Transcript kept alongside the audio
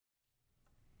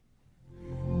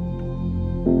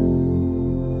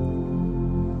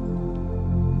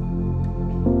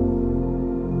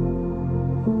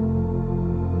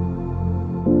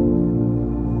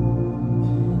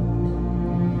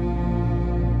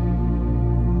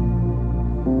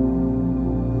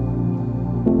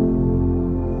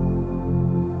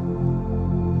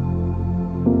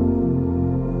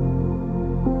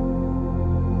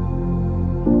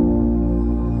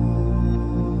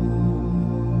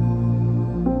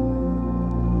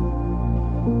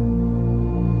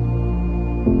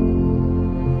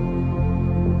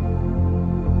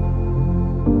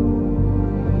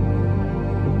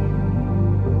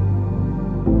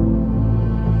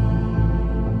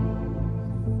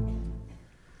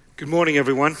Good morning,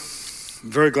 everyone.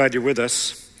 I'm very glad you're with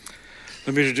us.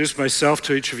 Let me introduce myself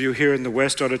to each of you here in the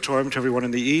West Auditorium, to everyone in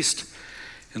the East,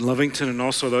 in Lovington, and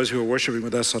also those who are worshiping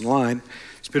with us online.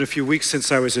 It's been a few weeks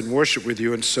since I was in worship with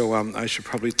you, and so I should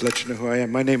probably let you know who I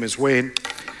am. My name is Wayne,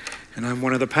 and I'm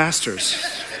one of the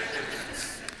pastors.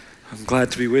 I'm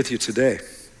glad to be with you today.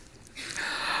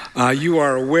 You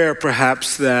are aware,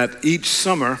 perhaps, that each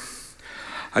summer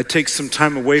I take some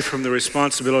time away from the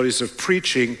responsibilities of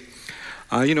preaching.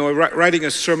 Writing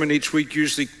a sermon each week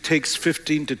usually takes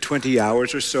 15 to 20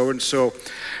 hours or so. And so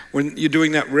when you're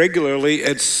doing that regularly,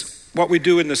 it's what we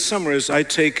do in the summer is I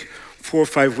take 4 or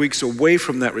 5 weeks away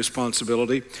from that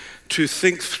responsibility to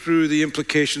think through the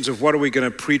implications of what are we going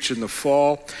to preach in the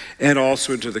fall and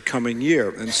also into the coming year.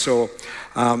 And so,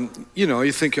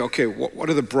 you think, okay, what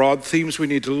are the broad themes we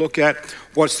need to look at?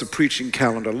 What's the preaching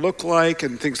calendar look like?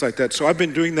 And things like that. So I've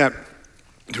been doing that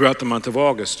throughout the month of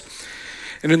August.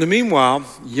 And in the meanwhile,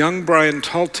 young Brian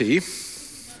Talty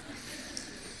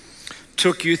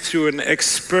took you through an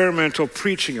experimental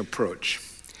preaching approach.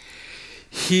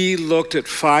 He looked at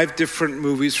 5 different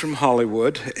movies from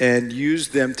Hollywood and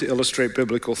used them to illustrate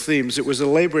biblical themes. It was a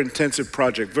labor-intensive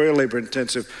project, very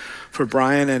labor-intensive for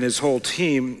Brian and his whole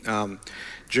team.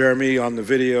 Jeremy on the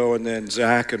video, and then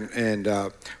Zach and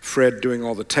Fred doing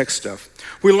all the tech stuff.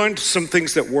 We learned some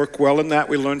things that work well in that.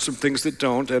 We learned some things that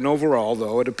don't. And overall,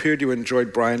 though, it appeared you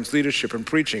enjoyed Brian's leadership in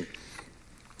preaching.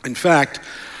 In fact,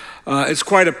 it's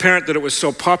quite apparent that it was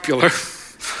so popular,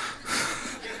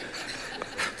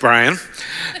 Brian,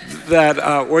 that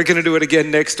we're going to do it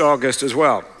again next August as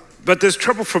well. But there's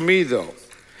trouble for me, though.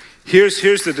 Here's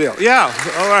the deal. Yeah,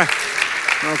 all right.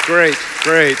 Oh,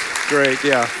 great,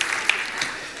 yeah.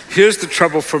 Here's the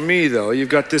trouble for me, though. You've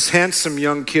got this handsome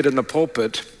young kid in the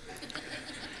pulpit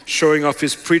showing off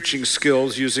his preaching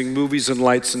skills using movies and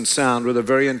lights and sound with a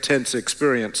very intense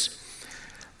experience.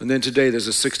 And then today there's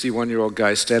a 61-year-old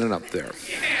guy standing up there.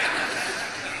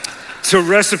 It's a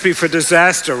recipe for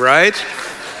disaster, right?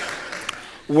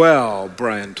 Well,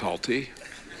 Brian Talty,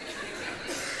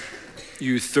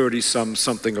 you 30-some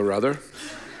something or other,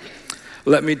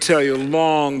 let me tell you,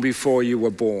 long before you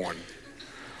were born,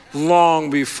 long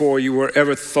before you were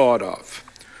ever thought of,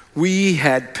 we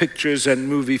had pictures and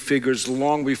movie figures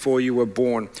long before you were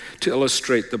born to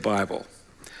illustrate the Bible.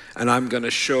 And I'm going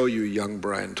to show you, young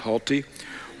Brian Talty.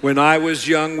 When I was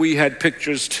young, we had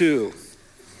pictures too.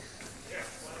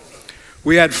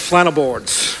 We had flannel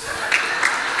boards.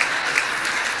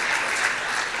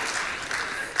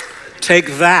 Take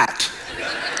that.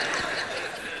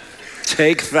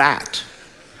 Take that.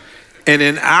 And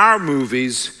in our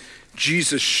movies,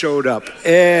 Jesus showed up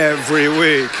every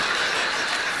week.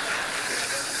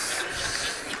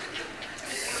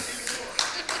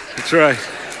 That's right.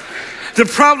 The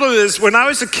problem is, when I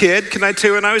was a kid, can I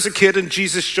tell you, when I was a kid and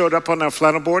Jesus showed up on our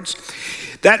flannel boards,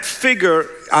 that figure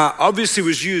obviously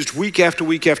was used week after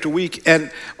week after week,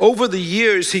 and over the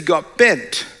years he got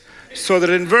bent so that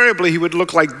invariably he would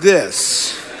look like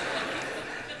this.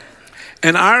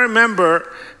 And I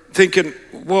remember thinking,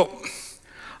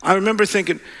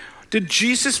 did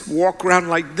Jesus walk around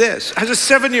like this? As a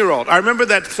 7-year-old, I remember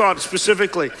that thought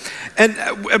specifically. And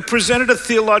it presented a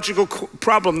theological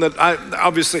problem that I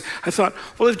thought,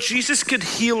 well, if Jesus could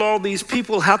heal all these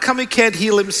people, how come he can't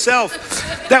heal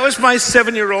himself? That was my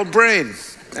 7-year-old brain.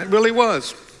 It really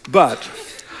was. But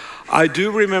I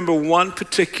do remember one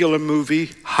particular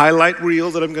movie highlight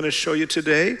reel that I'm going to show you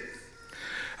today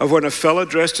of when a fella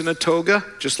dressed in a toga,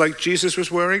 just like Jesus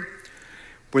was wearing,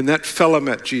 when that fella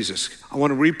met Jesus. I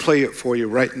want to replay it for you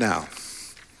right now.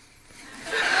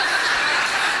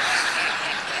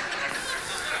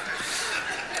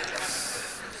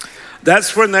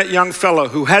 That's when that young fellow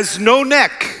who has no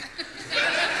neck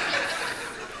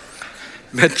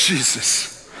met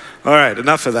Jesus. All right,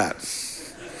 enough of that.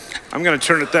 I'm going to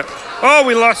turn it that. Oh,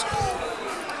 we lost.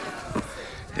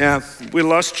 Yeah, we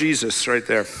lost Jesus right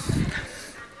there.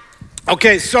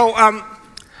 Okay, so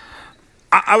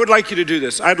I would like you to do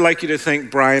this. I'd like you to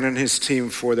thank Brian and his team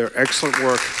for their excellent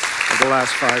work of the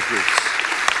last 5 weeks.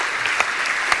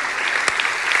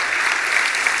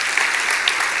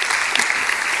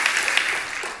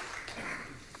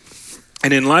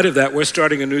 And in light of that, we're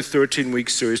starting a new 13-week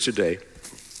series today.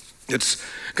 It's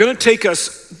going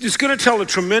to tell a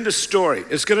tremendous story.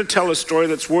 It's going to tell a story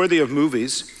that's worthy of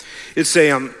movies. It's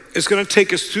going to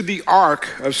take us through the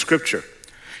arc of Scripture.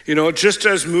 You know, just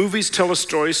as movies tell a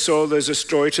story, so there's a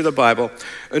story to the Bible,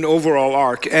 an overall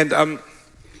arc. And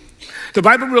the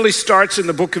Bible really starts in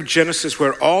the book of Genesis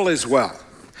where all is well.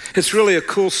 It's really a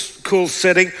cool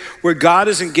setting where God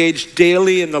is engaged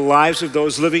daily in the lives of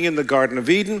those living in the Garden of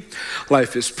Eden.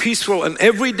 Life is peaceful, and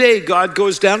every day God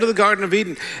goes down to the Garden of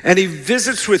Eden and he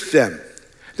visits with them.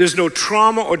 There's no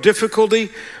trauma or difficulty,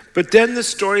 but then the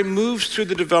story moves through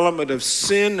the development of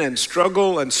sin and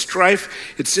struggle and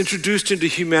strife. It's introduced into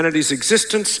humanity's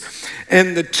existence,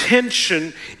 and the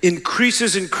tension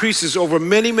increases over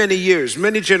many, many years,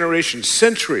 many generations,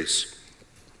 centuries,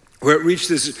 where it reached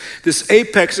this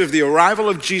apex of the arrival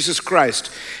of Jesus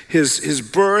Christ, his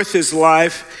birth, his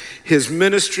life, his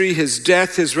ministry, his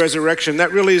death, his resurrection.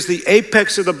 That really is the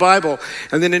apex of the Bible.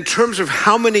 And then in terms of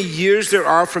how many years there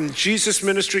are from Jesus'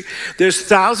 ministry, there's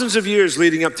thousands of years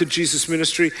leading up to Jesus'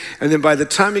 ministry. And then by the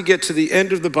time you get to the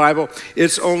end of the Bible,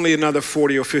 it's only another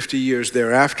 40 or 50 years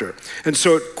thereafter. And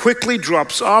so it quickly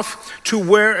drops off to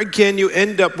where, again, you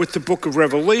end up with the book of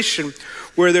Revelation,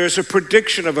 where there's a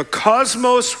prediction of a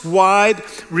cosmos-wide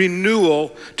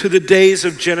renewal to the days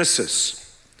of Genesis.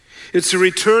 It's a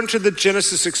return to the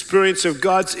Genesis experience of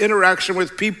God's interaction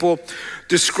with people,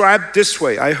 described this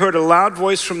way. I heard a loud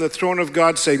voice from the throne of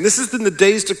God saying, this is in the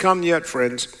days to come yet,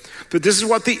 friends, but this is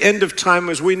what the end of time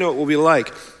as we know it will be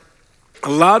like. A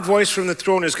loud voice from the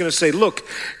throne is going to say, look,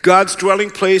 God's dwelling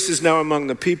place is now among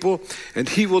the people, and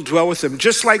he will dwell with them.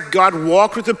 Just like God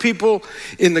walked with the people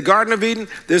in the Garden of Eden,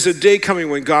 there's a day coming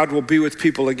when God will be with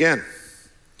people again.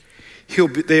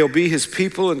 They'll be his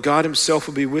people, and God himself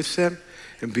will be with them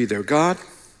and be their God.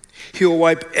 He will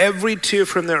wipe every tear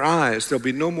from their eyes. There'll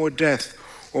be no more death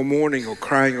or mourning or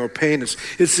crying or pain.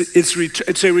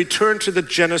 It's a return to the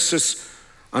Genesis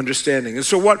understanding. And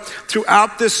so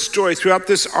throughout this story, throughout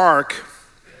this arc,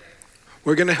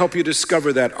 we're going to help you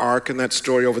discover that arc and that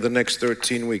story over the next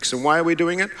 13 weeks. And why are we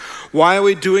doing it? Why are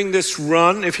we doing this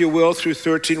run, if you will, through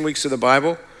 13 weeks of the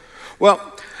Bible? Well,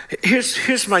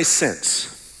 here's my sense.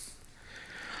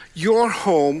 Your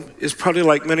home is probably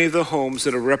like many of the homes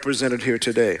that are represented here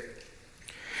today.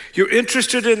 You're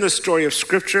interested in the story of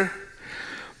Scripture,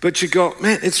 but you go,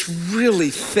 man, it's really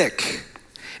thick.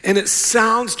 And it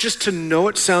sounds, just to know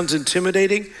it sounds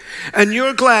intimidating. And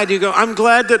you're glad, I'm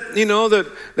glad that,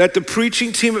 that the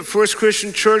preaching team at First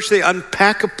Christian Church, they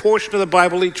unpack a portion of the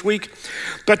Bible each week.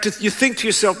 But you think to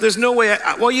yourself, there's no way,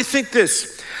 you think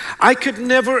this, I could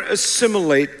never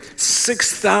assimilate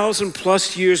 6,000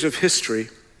 plus years of history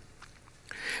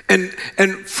and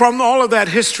from all of that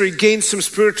history gain some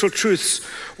spiritual truths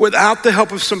without the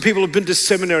help of some people who've been to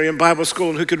seminary and Bible school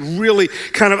and who could really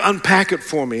kind of unpack it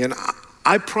for me. And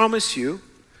I promise you,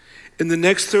 in the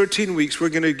next 13 weeks, we're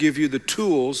going to give you the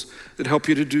tools that help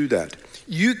you to do that.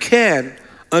 You can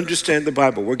understand the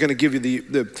Bible. We're going to give you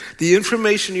the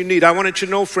information you need. I want you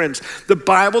to know, friends, the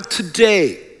Bible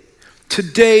today,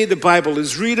 the Bible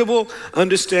is readable,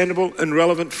 understandable, and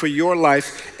relevant for your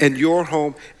life and your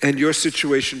home and your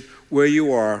situation where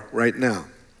you are right now.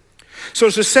 So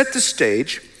to set the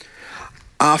stage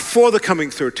for the coming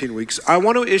 13 weeks, I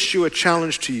want to issue a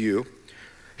challenge to you.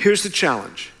 Here's the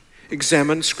challenge.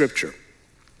 Examine Scripture.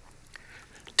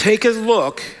 Take a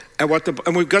look at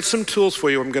and we've got some tools for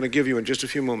you I'm going to give you in just a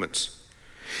few moments.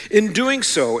 In doing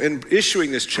so, in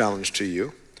issuing this challenge to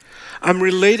you, I'm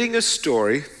relating a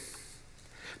story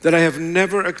that I have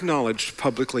never acknowledged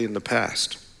publicly in the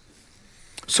past.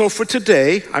 So for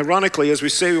today, ironically, as we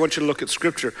say we want you to look at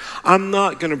Scripture, I'm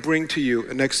not going to bring to you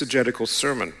an exegetical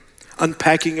sermon,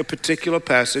 unpacking a particular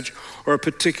passage or a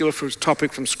particular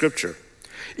topic from Scripture.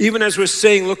 Even as we're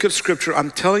saying, look at Scripture,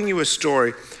 I'm telling you a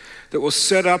story that will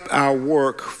set up our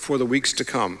work for the weeks to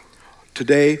come,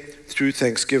 today through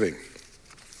Thanksgiving.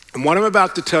 And what I'm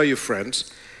about to tell you,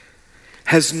 friends,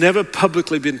 has never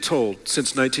publicly been told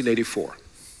since 1984.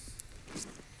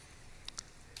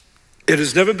 It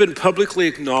has never been publicly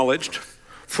acknowledged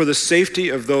for the safety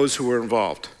of those who were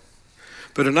involved.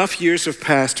 But enough years have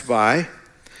passed by,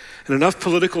 and enough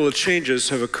political changes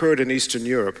have occurred in Eastern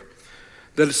Europe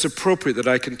that it's appropriate that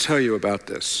I can tell you about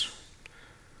this.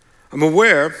 I'm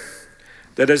aware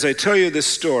that as I tell you this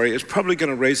story, it's probably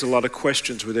going to raise a lot of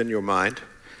questions within your mind,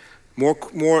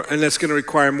 more, and that's going to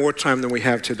require more time than we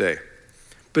have today.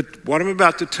 But what I'm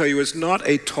about to tell you is not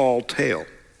a tall tale,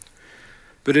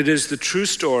 but it is the true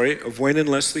story of Wayne and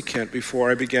Leslie Kent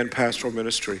before I began pastoral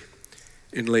ministry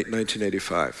in late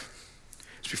 1985.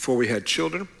 It's before we had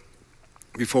children,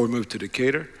 before we moved to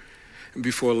Decatur, and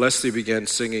before Leslie began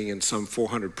singing in some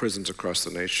 400 prisons across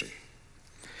the nation.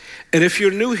 And if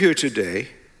you're new here today,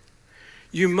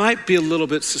 you might be a little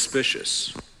bit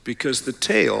suspicious because the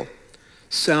tale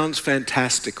sounds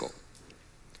fantastical,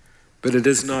 but it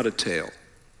is not a tale.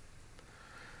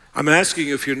 I'm asking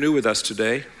you, if you're new with us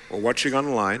today or watching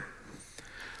online,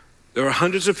 There are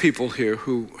hundreds of people here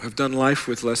who have done life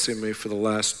with Leslie and me for the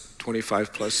last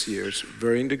 25 plus years,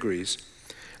 varying degrees.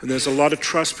 And there's a lot of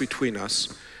trust between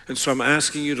us. And so I'm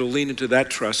asking you to lean into that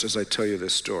trust as I tell you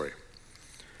this story.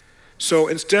 So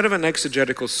instead of an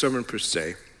exegetical sermon per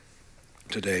se,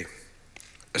 today,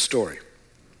 a story.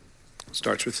 It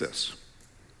starts with this.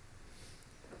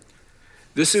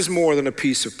 This is more than a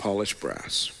piece of polished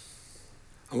brass.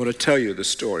 I want to tell you the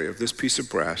story of this piece of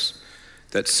brass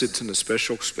that sits in a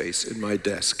special space in my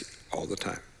desk all the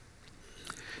time.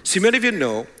 See, many of you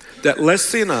know that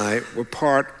Leslie and I were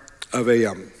part of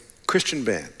a Christian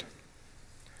band.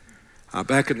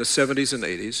 Back in the 70s and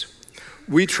 80s,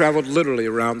 we traveled literally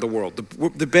around the world.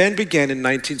 The band began in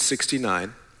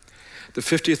 1969. The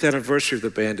 50th anniversary of the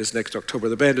band is next October.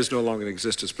 The band is no longer in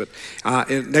existence, but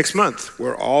next month,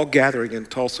 we're all gathering in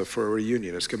Tulsa for a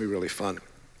reunion. It's going to be really fun.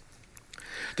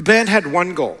 The band had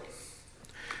one goal.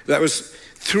 That was,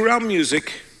 through our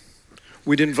music,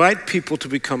 we'd invite people to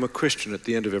become a Christian at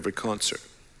the end of every concert.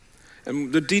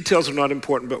 And the details are not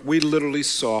important, but we literally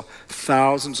saw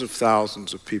thousands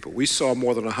of people. We saw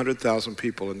more than 100,000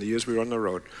 people in the years we were on the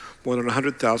road. More than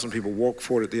 100,000 people walk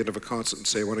forward at the end of a concert and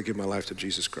say, I want to give my life to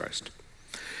Jesus Christ.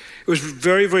 It was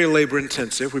very, very labor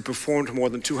intensive. We performed more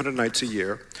than 200 nights a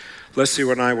year.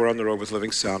 Leslie and I were on the road with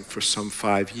Living Sound for some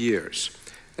 5 years.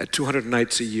 At 200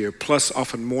 nights a year, plus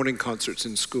often morning concerts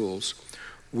in schools,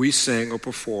 we sang or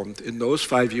performed in those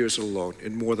 5 years alone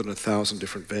in more than 1,000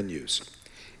 different venues,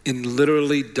 in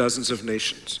literally dozens of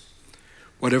nations.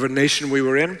 Whatever nation we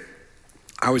were in,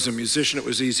 I was a musician, it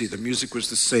was easy. The music was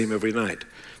the same every night.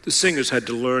 The singers had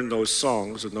to learn those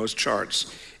songs and those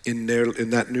charts in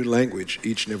that new language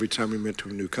each and every time we went to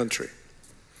a new country.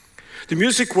 The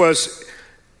music was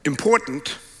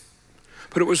important,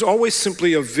 but it was always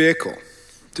simply a vehicle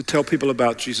to tell people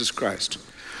about Jesus Christ,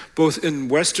 both in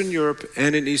Western Europe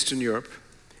and in Eastern Europe,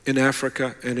 in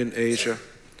Africa and in Asia.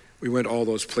 We went all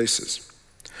those places.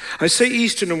 I say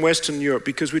Eastern and Western Europe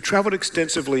because we traveled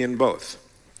extensively in both.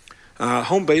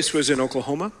 Home base was in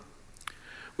Oklahoma.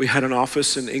 We had an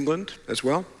office in England as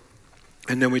well.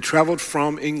 And then we traveled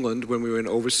from England when we went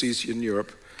overseas in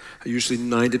Europe, usually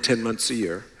 9 to 10 months a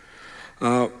year.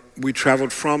 We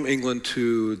traveled from England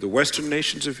to the Western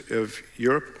nations of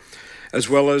Europe, as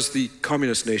well as the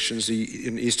communist nations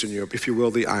in Eastern Europe, if you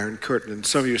will, the Iron Curtain. And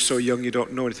some of you are so young you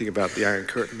don't know anything about the Iron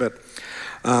Curtain, but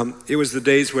it was the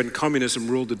days when communism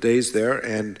ruled the days there,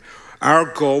 and our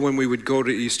goal when we would go to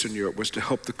Eastern Europe was to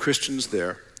help the Christians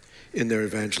there in their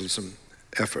evangelism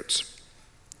efforts.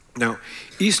 Now,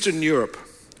 Eastern Europe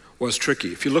was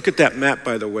tricky. If you look at that map,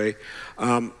 by the way,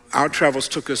 our travels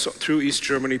took us through East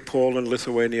Germany, Poland,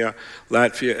 Lithuania,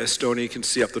 Latvia, Estonia. You can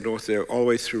see up the north there, all the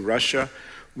way through Russia.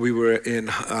 We were in,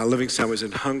 Living Sound was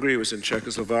in Hungary, was in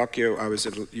Czechoslovakia, I was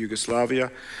in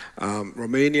Yugoslavia,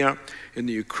 Romania, in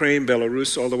the Ukraine,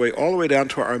 Belarus, all the way down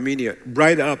to Armenia,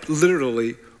 right up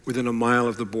literally within a mile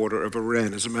of the border of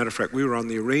Iran. As a matter of fact, we were on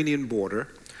the Iranian border,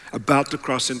 about to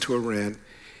cross into Iran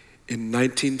in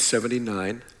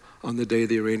 1979, on the day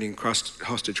the Iranian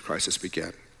hostage crisis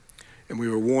began. And we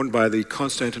were warned by the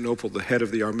Constantinople, the head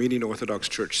of the Armenian Orthodox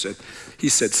Church, he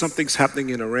said, something's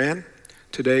happening in Iran.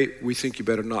 Today, we think you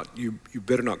better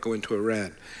not go into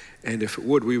Iran. And if it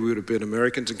would, we would have been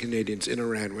Americans and Canadians in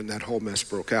Iran when that whole mess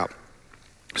broke out.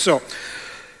 So,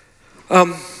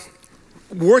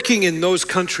 working in those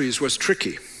countries was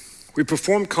tricky. We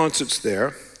performed concerts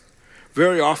there,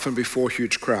 very often before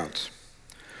huge crowds.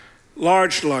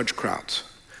 Large crowds.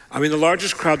 I mean, the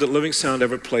largest crowd that Living Sound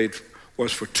ever played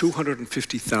was for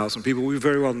 250,000 people. We were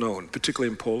very well known,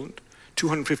 particularly in Poland.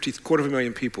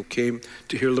 250,000 people came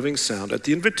to hear Living Sound at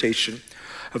the invitation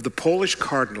of the Polish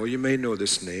cardinal, you may know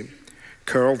this name,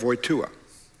 Karol Wojtyła.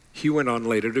 He went on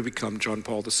later to become John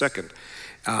Paul II.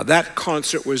 That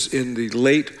concert was in the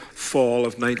late fall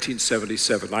of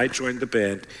 1977. I joined the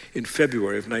band in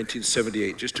February of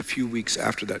 1978, just a few weeks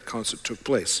after that concert took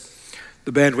place.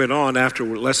 The band went on after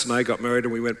Les and I got married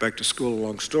and we went back to school, a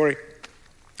long story,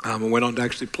 and went on to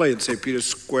actually play in St. Peter's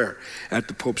Square at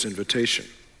the Pope's invitation.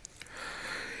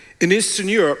 In Eastern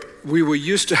Europe, we were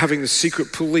used to having the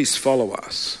secret police follow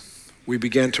us. We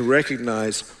began to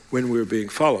recognize when we were being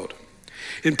followed.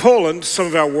 In Poland, some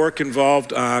of our work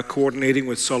involved coordinating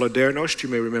with Solidarność, you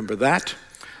may remember that,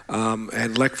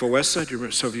 and Lech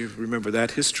Wałęsa, some of you remember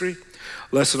that history.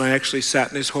 Les and I actually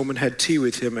sat in his home and had tea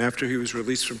with him after he was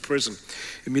released from prison,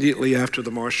 immediately after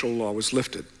the martial law was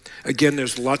lifted. Again,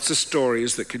 there's lots of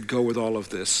stories that could go with all of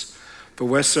this.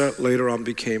 Wałęsa later on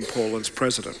became Poland's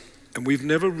president. And we've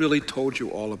never really told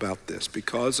you all about this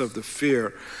because of the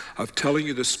fear of telling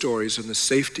you the stories and the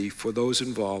safety for those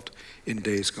involved in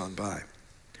days gone by.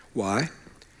 Why?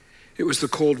 It was the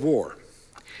Cold War.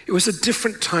 It was a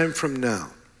different time from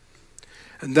now.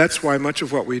 And that's why much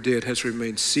of what we did has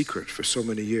remained secret for so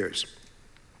many years.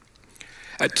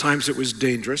 At times it was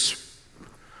dangerous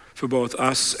for both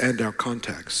us and our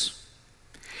contacts.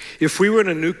 If we were in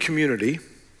a new community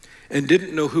and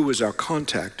didn't know who was our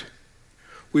contact,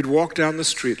 we'd walk down the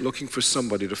street looking for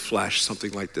somebody to flash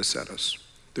something like this at us.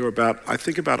 There were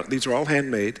these are all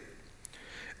handmade,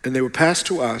 and they were passed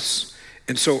to us.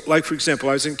 And so, like for example,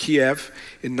 I was in Kiev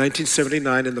in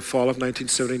 1979, in the fall of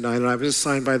 1979, and I was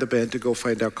assigned by the band to go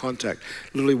find our contact.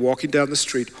 Literally walking down the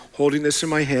street, holding this in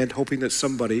my hand, hoping that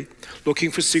somebody,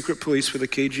 looking for secret police for the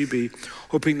KGB,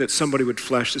 hoping that somebody would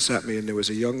flash this at me. And there was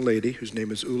a young lady whose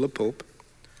name is Ulla Pope,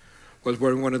 was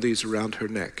wearing one of these around her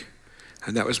neck.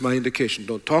 And that was my indication.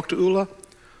 Don't talk to Ulla.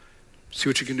 See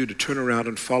what you can do to turn around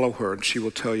and follow her, and she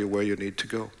will tell you where you need to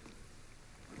go.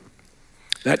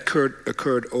 That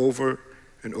occurred over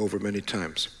and over many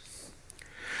times.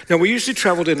 Now, we usually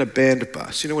traveled in a band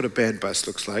bus. You know what a band bus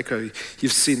looks like.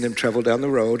 You've seen them travel down the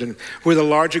road, and with a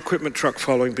large equipment truck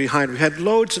following behind. We had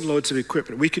loads and loads of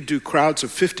equipment. We could do crowds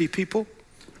of 50 people,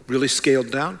 really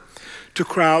scaled down, to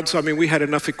crowds. We had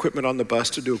enough equipment on the bus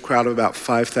to do a crowd of about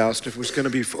 5,000. If it was going to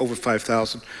be over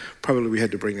 5,000, probably we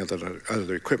had to bring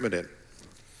other equipment in.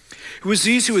 It was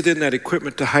easy within that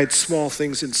equipment to hide small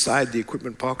things inside the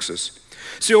equipment boxes.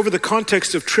 See, over the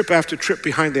context of trip after trip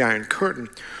behind the Iron Curtain,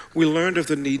 we learned of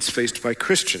the needs faced by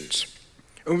Christians.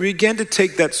 And we began to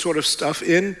take that sort of stuff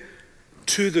into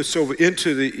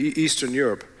the Eastern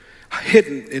Europe,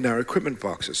 hidden in our equipment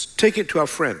boxes, take it to our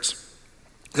friends.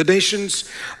 The nations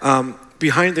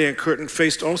behind the Iron Curtain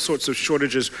faced all sorts of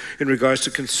shortages in regards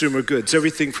to consumer goods,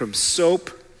 everything from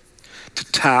soap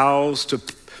to towels to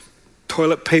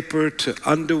toilet paper to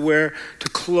underwear to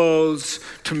clothes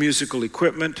to musical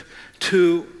equipment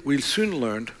to, we soon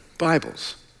learned,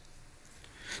 Bibles.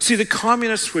 See, the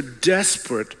communists were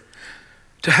desperate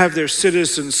to have their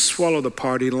citizens swallow the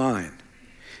party line.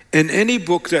 And any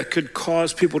book that could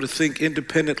cause people to think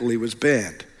independently was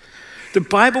banned. The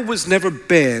Bible was never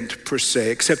banned per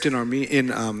se, except in Armenia.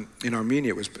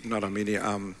 It was not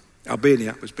Armenia. Albania.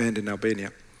 It was banned in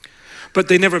Albania. But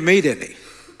they never made any.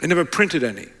 They never printed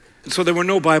any. And so there were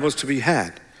no Bibles to be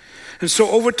had. And so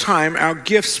over time, our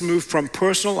gifts moved from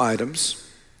personal items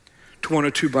to 1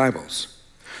 or 2 Bibles.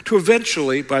 To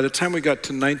eventually, by the time we got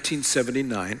to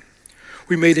 1979,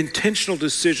 we made intentional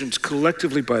decisions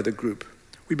collectively by the group.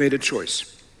 We made a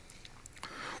choice.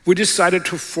 We decided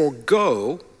to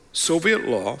forego Soviet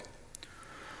law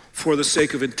for the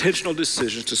sake of intentional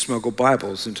decisions to smuggle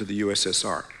Bibles into the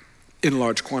USSR in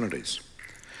large quantities.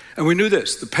 And we knew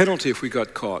this, the penalty if we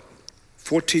got caught,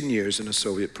 14 years in a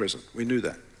Soviet prison. We knew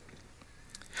that.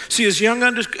 See, as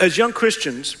young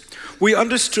Christians, we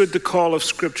understood the call of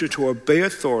Scripture to obey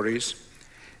authorities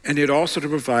and yet also to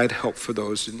provide help for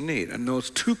those in need. And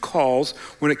those 2 calls,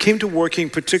 when it came to working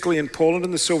particularly in Poland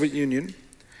and the Soviet Union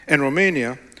and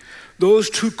Romania, those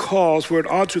 2 calls were at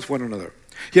odds with one another.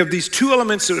 You have these 2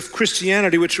 elements of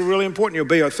Christianity which are really important. You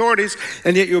obey authorities,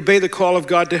 and yet you obey the call of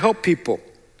God to help people.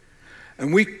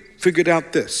 And we figured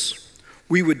out this.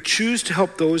 We would choose to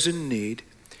help those in need,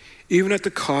 even at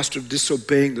the cost of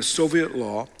disobeying the Soviet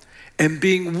law and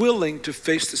being willing to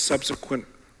face the subsequent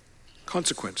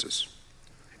consequences.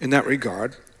 In that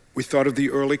regard, we thought of the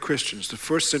early Christians, the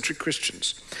first century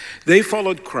Christians. They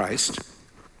followed Christ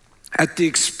at the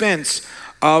expense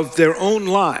of their own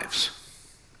lives,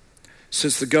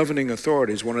 since the governing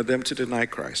authorities wanted them to deny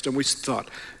Christ. And we thought,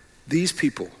 these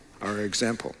people are our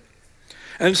example.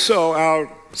 And so our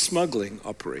smuggling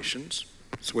operations,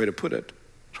 that's the way to put it,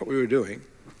 that's what we were doing,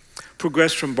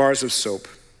 progressed from bars of soap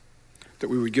that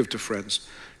we would give to friends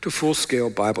to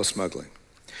full-scale Bible smuggling.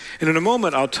 And in a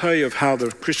moment, I'll tell you of how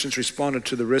the Christians responded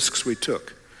to the risks we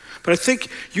took. But I think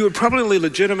you would probably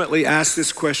legitimately ask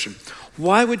this question.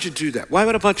 Why would you do that? Why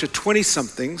would a bunch of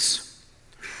 20-somethings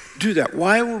do that?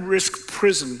 Why would risk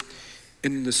prison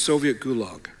in the Soviet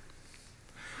gulag?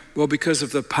 Well, because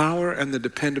of the power and the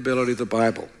dependability of the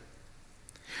Bible.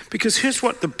 Because here's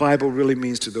what the Bible really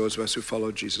means to those of us who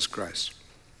follow Jesus Christ.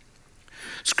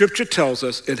 Scripture tells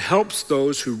us it helps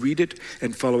those who read it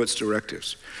and follow its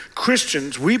directives.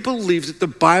 Christians, we believe that the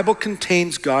Bible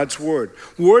contains God's word,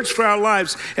 words for our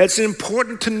lives. It's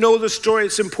important to know the story.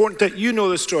 It's important that you know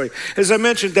the story. As I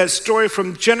mentioned, that story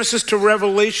from Genesis to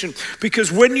Revelation,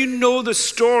 because when you know the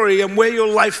story and where your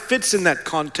life fits in that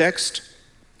context,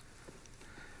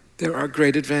 there are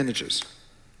great advantages.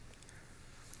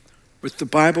 With the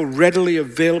Bible readily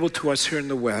available to us here in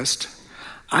the West,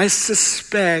 I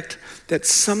suspect that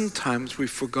sometimes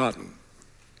we've forgotten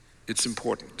its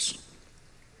importance.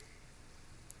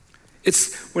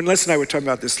 It's when Les and I were talking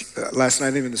about this last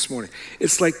night, even this morning.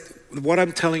 It's like what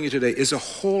I'm telling you today is a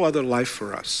whole other life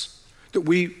for us. That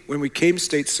when we came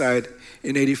stateside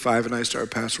in '85 and I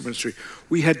started pastoral ministry,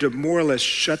 we had to more or less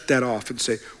shut that off and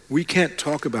say, we can't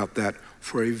talk about that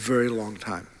for a very long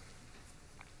time.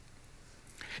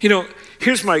 You know,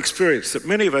 here's my experience, that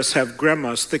many of us have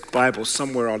grandma's thick Bible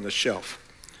somewhere on the shelf.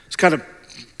 It's kind of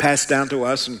passed down to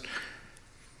us, and,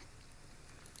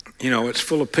 you know, it's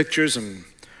full of pictures and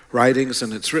writings,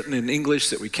 and it's written in English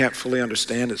that we can't fully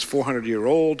understand. It's 400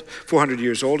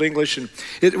 years old English, and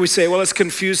we say, well, it's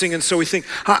confusing, and so we think,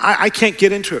 I can't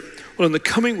get into it. Well, in the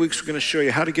coming weeks, we're going to show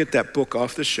you how to get that book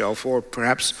off the shelf, or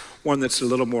perhaps one that's a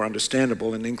little more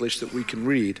understandable in English that we can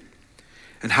read,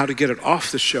 and how to get it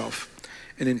off the shelf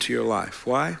and into your life.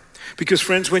 Why? Because,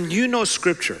 friends, when you know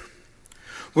Scripture,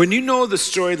 when you know the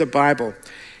story of the Bible,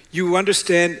 you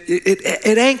understand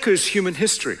it anchors human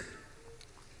history.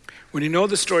 When you know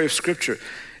the story of Scripture,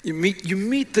 you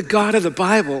meet the God of the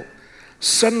Bible,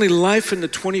 suddenly life in the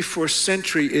 21st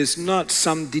century is not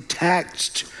some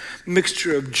detached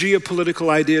mixture of geopolitical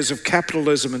ideas of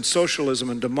capitalism and socialism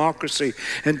and democracy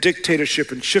and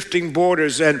dictatorship and shifting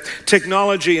borders and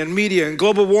technology and media and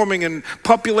global warming and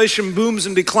population booms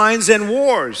and declines and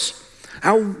wars.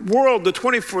 Our world, the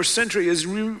 21st century, is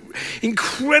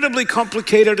incredibly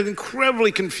complicated and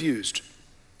incredibly confused.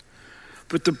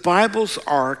 But the Bible's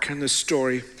arc and the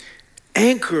story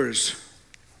anchors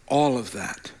all of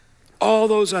that. All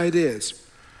those ideas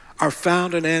are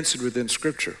found and answered within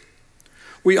Scripture.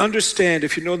 We understand,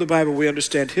 if you know the Bible, we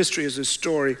understand history as a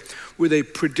story with a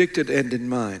predicted end in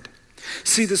mind.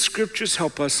 See, the Scriptures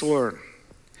help us learn.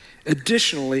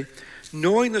 Additionally,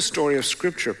 knowing the story of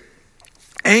Scripture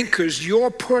anchors your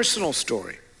personal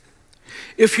story.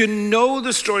 If you know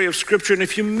the story of Scripture, and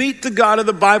if you meet the God of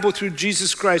the Bible through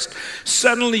Jesus Christ,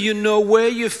 suddenly you know where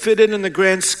you fit in the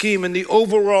grand scheme and the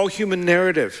overall human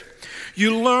narrative.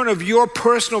 You learn of your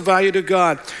personal value to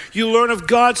God. You learn of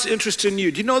God's interest in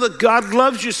you. Do you know that God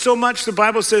loves you so much? The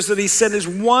Bible says that He sent His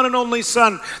one and only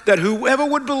Son, that whoever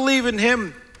would believe in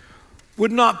Him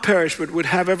would not perish, but would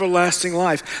have everlasting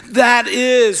life. That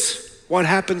is what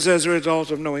happens as a result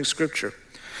of knowing Scripture.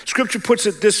 Scripture puts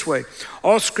it this way: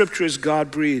 all Scripture is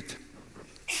God-breathed.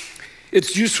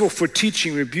 It's useful for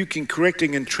teaching, rebuking,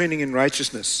 correcting, and training in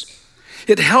righteousness.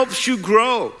 It helps you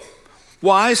grow.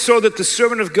 Why? So that the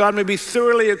servant of God may be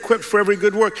thoroughly equipped for every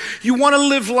good work. You want to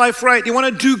live life right. You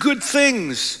want to do good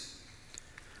things.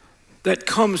 That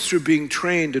comes through being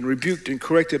trained and rebuked and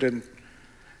corrected and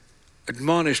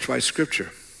admonished by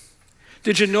Scripture.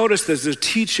 Did you notice there's the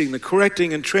teaching, the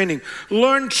correcting, and training?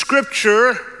 Learn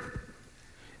Scripture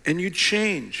and you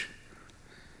change.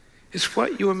 It's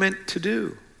what you were meant to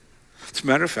do. As a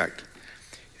matter of fact,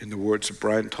 in the words of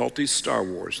Brian Talty's Star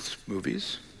Wars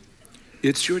movies,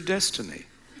 it's your destiny.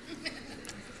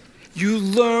 You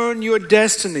learn your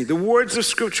destiny. The words of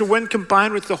Scripture, when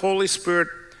combined with the Holy Spirit,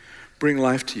 bring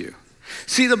life to you.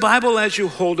 See, the Bible as you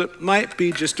hold it might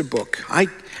be just a book.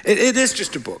 It is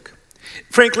just a book.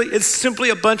 Frankly, it's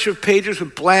simply a bunch of pages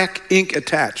with black ink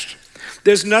attached.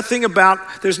 There's nothing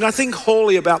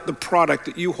holy about the product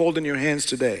that you hold in your hands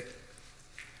today,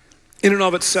 in and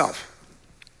of itself.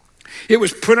 It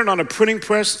was printed on a printing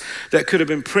press that could have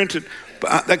been printed,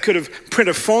 that could have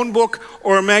printed a phone book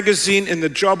or a magazine in the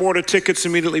job order tickets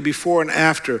immediately before and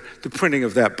after the printing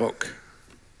of that book.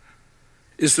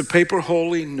 Is the paper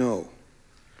holy? No.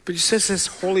 But it says this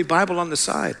Holy Bible on the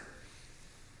side.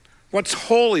 What's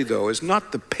holy, though, is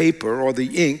not the paper or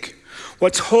the ink.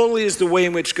 What's holy is the way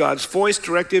in which God's voice,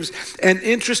 directives, and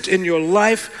interest in your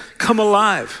life come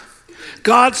alive.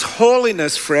 God's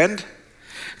holiness, friend,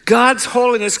 God's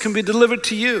holiness can be delivered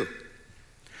to you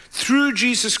through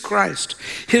Jesus Christ,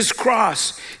 His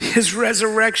cross, His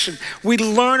resurrection. We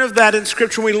learn of that in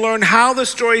Scripture. We learn how the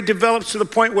story develops to the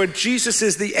point where Jesus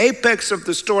is the apex of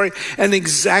the story and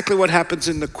exactly what happens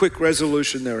in the quick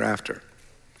resolution thereafter.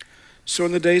 So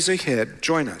in the days ahead,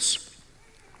 join us.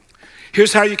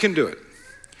 Here's how you can do it.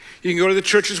 You can go to the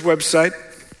church's website,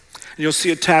 and you'll see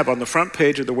a tab on the front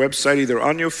page of the website, either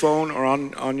on your phone or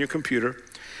on your computer,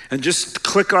 and just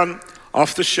click on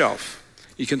Off the Shelf.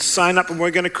 You can sign up, and we're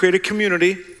going to create a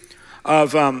community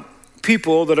of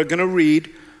people that are going to read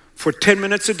for 10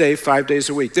 minutes a day, 5 days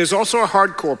a week. There's also a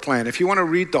hardcore plan. If you want to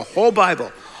read the whole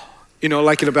Bible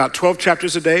like in about 12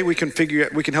 chapters a day, we can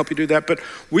help you do that. But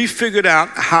we figured out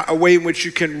a way in which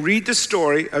you can read the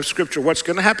story of Scripture. What's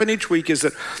going to happen each week is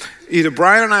that either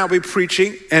Brian and I will be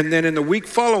preaching, and then in the week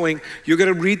following, you're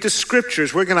going to read the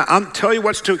Scriptures. We're going to tell you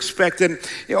what's to expect. And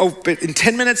in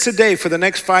 10 minutes a day for the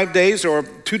next 5 days or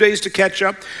 2 days to catch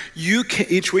up,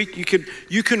 each week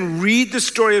you can read the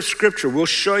story of Scripture. We'll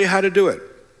show you how to do it.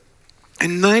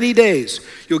 In 90 days,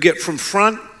 you'll get from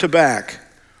front to back.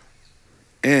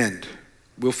 And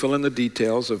we'll fill in the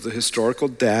details of the historical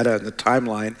data and the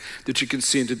timeline that you can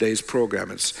see in today's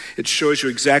program. It shows you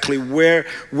exactly where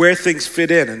things fit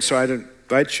in. And so I'd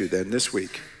invite you then this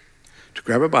week to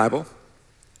grab a Bible,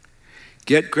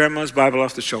 get Grandma's Bible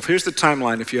off the shelf. Here's the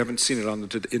timeline if you haven't seen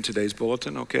it in today's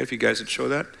bulletin, okay, if you guys would show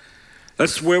that.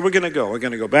 That's where we're going to go. We're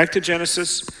going to go back to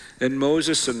Genesis and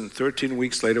Moses, and 13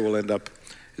 weeks later we'll end up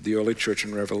at the early church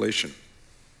in Revelation.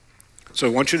 So I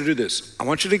want you to do this. I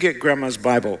want you to get Grandma's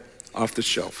Bible off the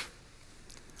shelf.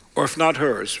 Or if not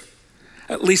hers,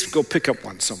 at least go pick up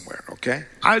one somewhere, okay?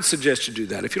 I would suggest you do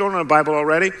that. If you don't own a Bible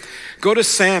already, go to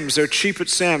Sam's. They're cheap at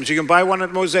Sam's. You can buy one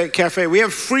at Mosaic Cafe. We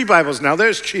have free Bibles now.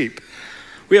 There's cheap.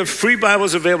 We have free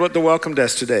Bibles available at the welcome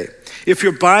desk today. If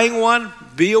you're buying one,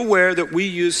 be aware that we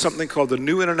use something called the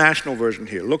New International Version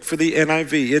here. Look for the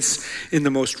NIV. It's in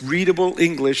the most readable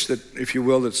English that, if you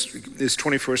will, is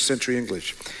 21st century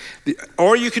English.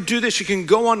 Or you could do this. You can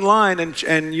go online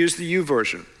and use the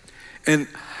YouVersion. And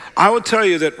I will tell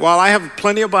you that while I have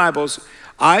plenty of Bibles,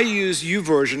 I use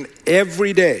YouVersion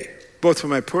every day, both for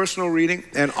my personal reading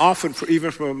and often even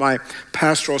for my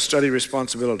pastoral study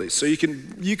responsibilities. So you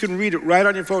can read it right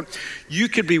on your phone. You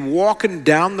could be walking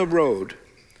down the road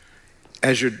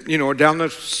as you're,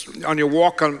 on your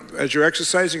walk as you're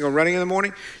exercising or running in the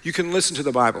morning. You can listen to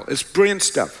the Bible. It's brilliant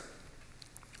stuff.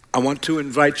 I want to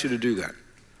invite you to do that.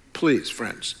 Please,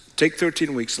 friends, take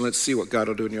 13 weeks and let's see what God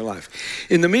will do in your life.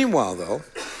 In the meanwhile, though,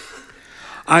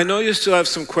 I know you still have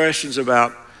some questions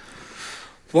about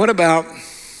why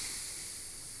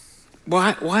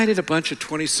did a bunch of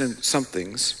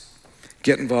 20-somethings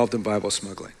get involved in Bible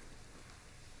smuggling?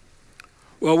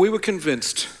 Well, we were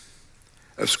convinced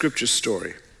of Scripture's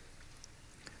story.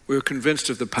 We were convinced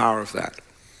of the power of that.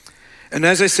 And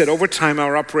as I said, over time,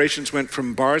 our operations went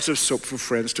from bars of soap for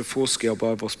friends to full-scale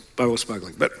Bible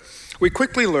smuggling. But we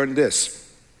quickly learned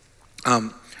this.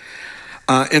 In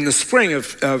the spring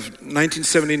of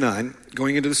 1979,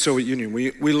 going into the Soviet Union,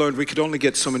 we learned we could only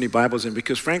get so many Bibles in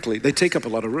because, frankly, they take up a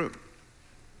lot of room.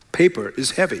 Paper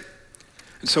is heavy.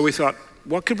 And so we thought,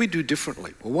 what could we do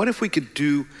differently? Well, what if we could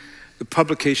do the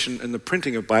publication and the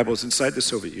printing of Bibles inside the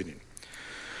Soviet Union?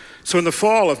 So in the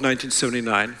fall of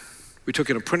 1979, we took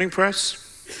in a printing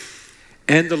press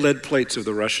and the lead plates of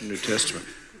the Russian New Testament.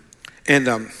 And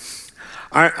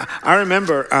I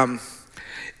remember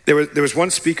there was one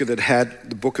speaker that had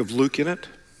the book of Luke in it,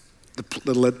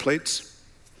 the lead plates.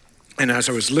 And as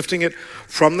I was lifting it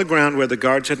from the ground where the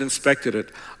guards had inspected it,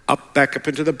 back up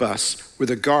into the bus with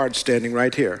a guard standing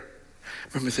right here,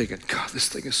 I remember thinking, God, this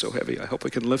thing is so heavy. I hope I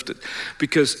can lift it.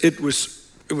 Because it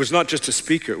was not just a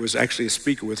speaker. It was actually a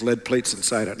speaker with lead plates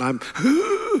inside it. And I'm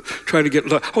trying to get,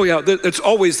 it's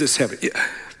always this heavy.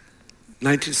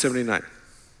 1979.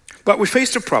 But we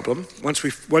faced a problem. Once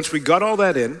we got all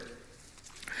that in,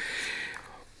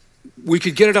 we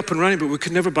could get it up and running, but we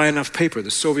could never buy enough paper.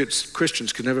 The Soviet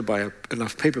Christians could never buy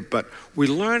enough paper. But we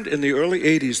learned in the early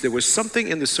 80s there was something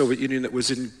in the Soviet Union that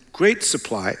was in great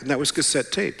supply, and that was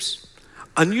cassette tapes.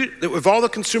 Of all the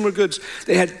consumer goods,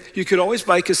 you could always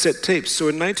buy cassette tapes. So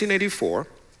in 1984,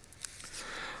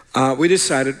 we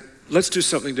decided, let's do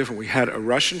something different. We had a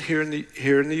Russian here in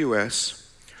the U.S.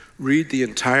 read the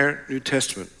entire New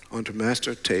Testament onto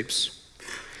master tapes,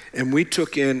 and we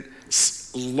took in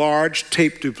large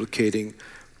tape duplicating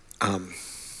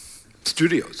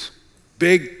studios,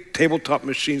 big tabletop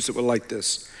machines that were like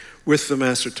this with the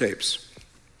master tapes.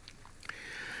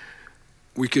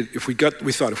 We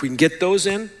thought if we can get those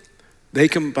in, they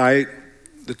can buy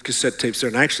the cassette tapes there.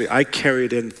 And actually, I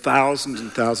carried in thousands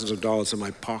and thousands of dollars in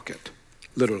my pocket,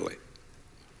 literally,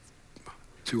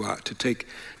 to take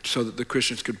so that the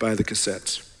Christians could buy the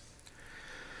cassettes.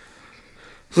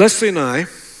 Leslie and I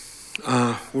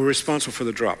were responsible for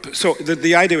the drop. So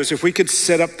the idea was if we could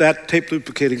set up that tape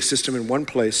duplicating system in one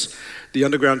place, the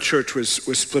underground church was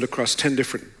split across 10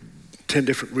 different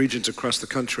regions across the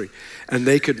country, and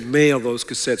they could mail those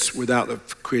cassettes without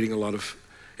creating a lot of,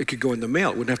 it could go in the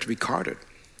mail. It wouldn't have to be carted.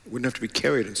 It wouldn't have to be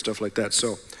carried and stuff like that.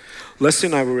 So Leslie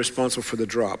and I were responsible for the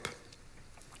drop.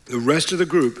 The rest of the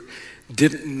group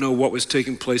didn't know what was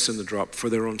taking place in the drop for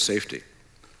their own safety.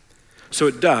 So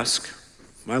at dusk,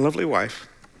 my lovely wife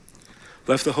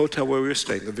left the hotel where we were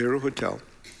staying, the Viru Hotel.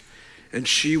 and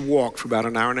she walked for about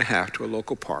an hour and a half to a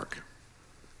local park,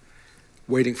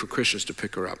 waiting for Christians to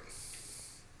pick her up.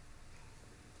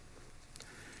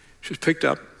 She was picked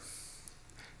up,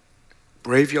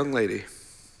 brave young lady.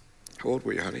 How old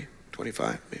were you, honey?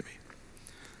 25, maybe?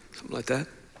 Something like that.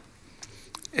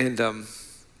 And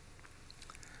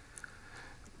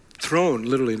thrown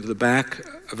literally into the back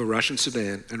of a Russian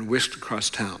sedan and whisked across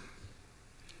town,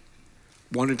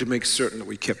 wanting to make certain that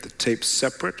we kept the tapes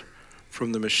separate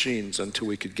from the machines until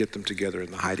we could get them together in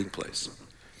the hiding place.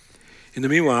 In the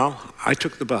meanwhile, I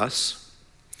took the bus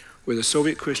with a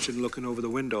Soviet Christian looking over the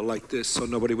window like this so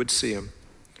nobody would see him,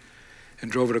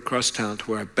 and drove it across town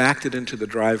to where I backed it into the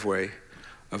driveway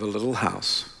of a little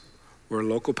house where a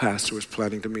local pastor was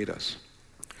planning to meet us.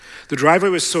 The driveway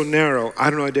was so narrow, I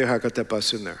have no idea how I got that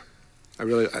bus in there.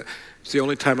 It's the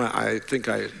only time I think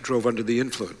I drove under the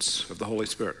influence of the Holy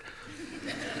Spirit.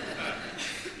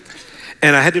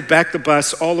 And I had to back the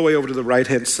bus all the way over to the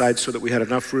right-hand side so that we had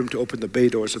enough room to open the bay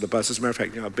doors of the bus. As a matter of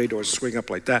fact, you know, bay doors swing up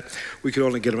like that. We could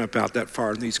only get them about that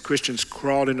far. And these Christians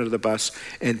crawled into the bus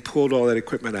and pulled all that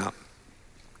equipment out.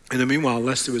 In the meanwhile,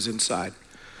 Leslie was inside,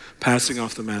 passing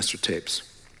off the master tapes.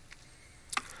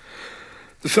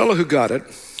 The fellow who got it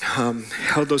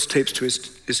held those tapes to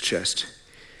his chest.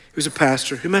 He was a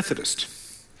pastor, a Methodist.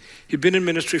 He'd been in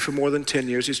ministry for more than 10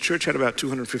 years. His church had about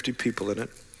 250 people in it.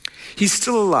 He's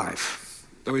still alive,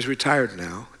 though he's retired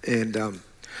now. And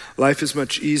life is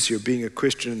much easier being a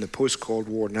Christian in the post-Cold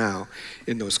War now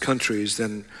in those countries,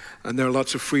 and there are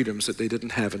lots of freedoms that they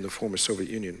didn't have in the former Soviet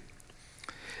Union.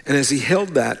 And as he held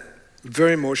that,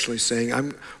 very emotionally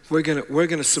saying, we're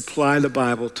gonna supply the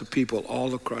Bible to people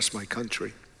all across my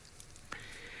country.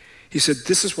 He said,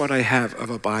 this is what I have of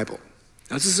a Bible.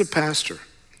 Now, this is a pastor.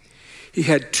 He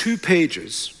had 2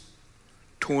 pages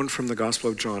torn from the Gospel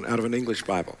of John out of an English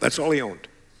Bible. That's all he owned.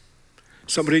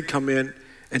 Somebody had come in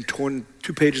and torn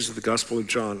 2 pages of the Gospel of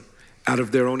John out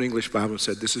of their own English Bible and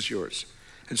said, this is yours.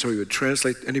 And so he would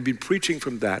translate, and he'd been preaching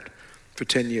from that for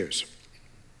 10 years.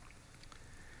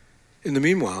 In the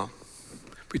meanwhile,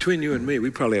 between you and me, we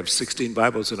probably have 16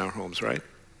 Bibles in our homes, right?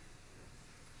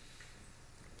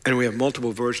 And we have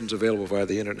multiple versions available via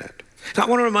the internet. Now, I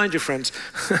want to remind you, friends,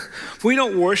 we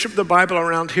don't worship the Bible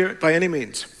around here by any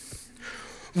means.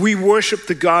 We worship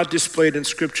the God displayed in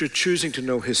Scripture, choosing to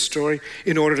know His story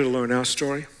in order to learn our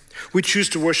story. We choose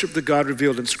to worship the God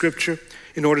revealed in Scripture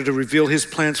in order to reveal His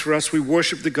plans for us. We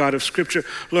worship the God of Scripture,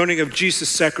 learning of Jesus'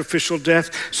 sacrificial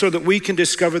death so that we can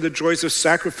discover the joys of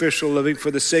sacrificial living for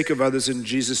the sake of others in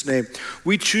Jesus' name.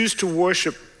 We choose to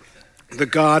worship the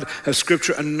God of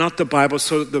Scripture and not the Bible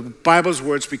so that the Bible's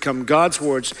words become God's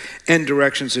words and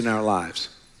directions in our lives.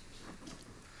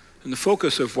 And the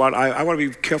focus of what I want to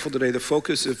be careful today, the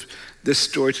focus of this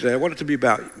story today, I want it to be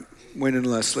about Wayne and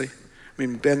Leslie. I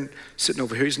mean, Ben sitting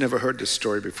over here, he's never heard this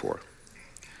story before.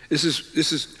 This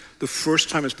is the first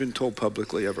time it's been told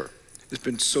publicly ever. It's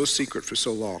been so secret for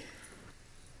so long.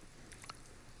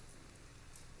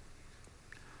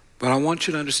 But I want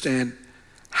you to understand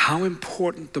how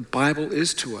important the Bible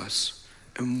is to us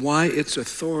and why its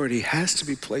authority has to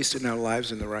be placed in our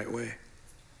lives in the right way.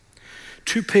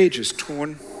 2 pages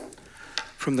torn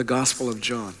from the Gospel of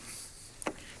John.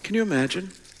 Can you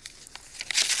imagine?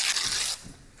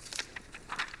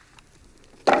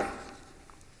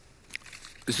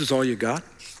 This is all you got?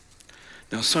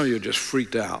 Now, some of you are just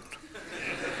freaked out.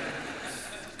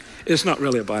 It's not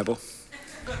really a Bible.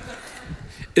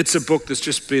 It's a book that's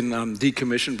just been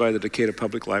decommissioned by the Decatur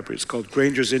Public Library. It's called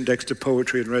Granger's Index to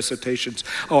Poetry and Recitations.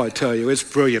 Oh, I tell you, it's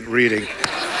brilliant reading.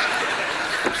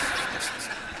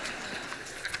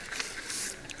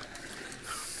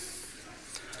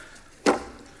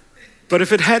 But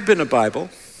if it had been a Bible,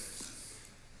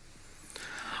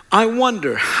 I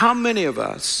wonder how many of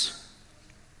us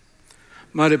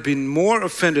might have been more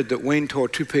offended that Wayne tore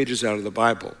 2 pages out of the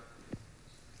Bible.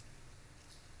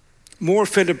 More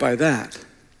offended by that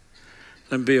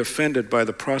than be offended by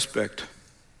the prospect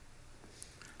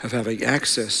of having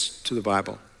access to the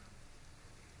Bible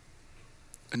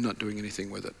and not doing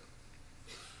anything with it.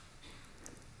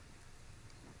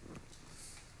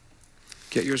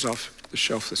 Get yours off the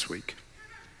shelf this week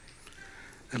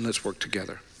and let's work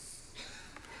together.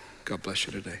 God bless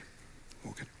you today.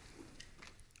 Morgan.